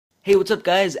Hey, what's up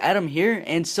guys? Adam here,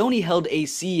 and Sony held a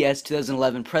CES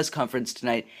 2011 press conference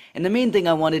tonight, and the main thing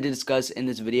I wanted to discuss in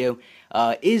this video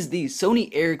is the Sony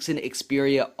Ericsson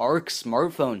Xperia ARC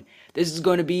smartphone. This is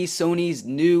going to be Sony's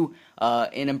new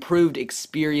and improved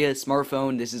Xperia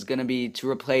smartphone. This is going to be to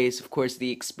replace, of course,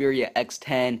 the Xperia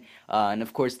X10, and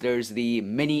of course there's the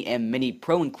Mini and Mini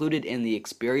Pro included in the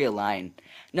Xperia line.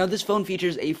 Now this phone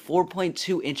features a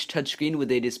 4.2-inch touchscreen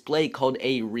with a display called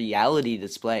a reality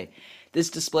display. This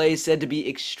display is said to be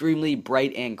extremely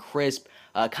bright and crisp,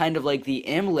 kind of like the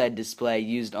AMOLED display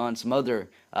used on some other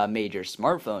major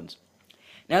smartphones.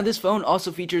 Now this phone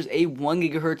also features a 1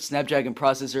 GHz Snapdragon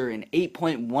processor, an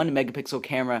 8.1 megapixel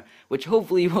camera, which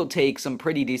hopefully will take some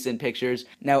pretty decent pictures.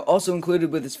 Now also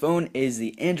included with this phone is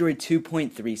the Android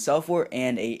 2.3 software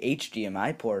and a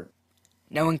HDMI port.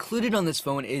 Now included on this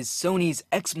phone is Sony's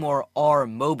Exmor R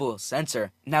mobile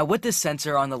sensor. Now with this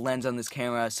sensor on the lens on this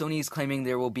camera, Sony is claiming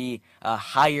there will be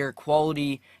higher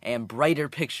quality and brighter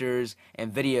pictures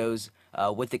and videos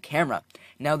with the camera.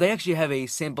 Now they actually have a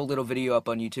sample little video up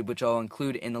on YouTube, which I'll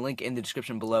include in the link in the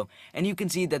description below, and you can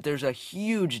see that there's a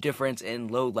huge difference in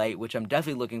low light, which I'm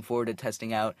definitely looking forward to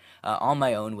testing out on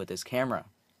my own with this camera.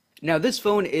 Now this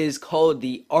phone is called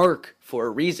the ARC for a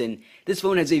reason. This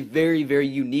phone has a very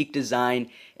unique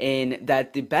design in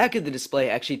that the back of the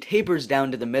display actually tapers down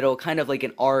to the middle, kind of like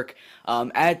an arc.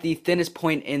 At the thinnest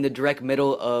point in the direct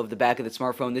middle of the back of the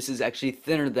smartphone, this is actually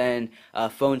thinner than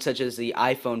phones such as the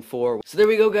iPhone 4. So there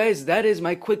we go guys, that is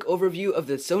my quick overview of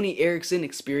the Sony Ericsson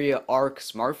Xperia ARC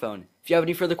smartphone. If you have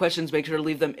any further questions, make sure to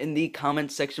leave them in the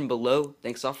comments section below.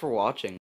 Thanks all for watching.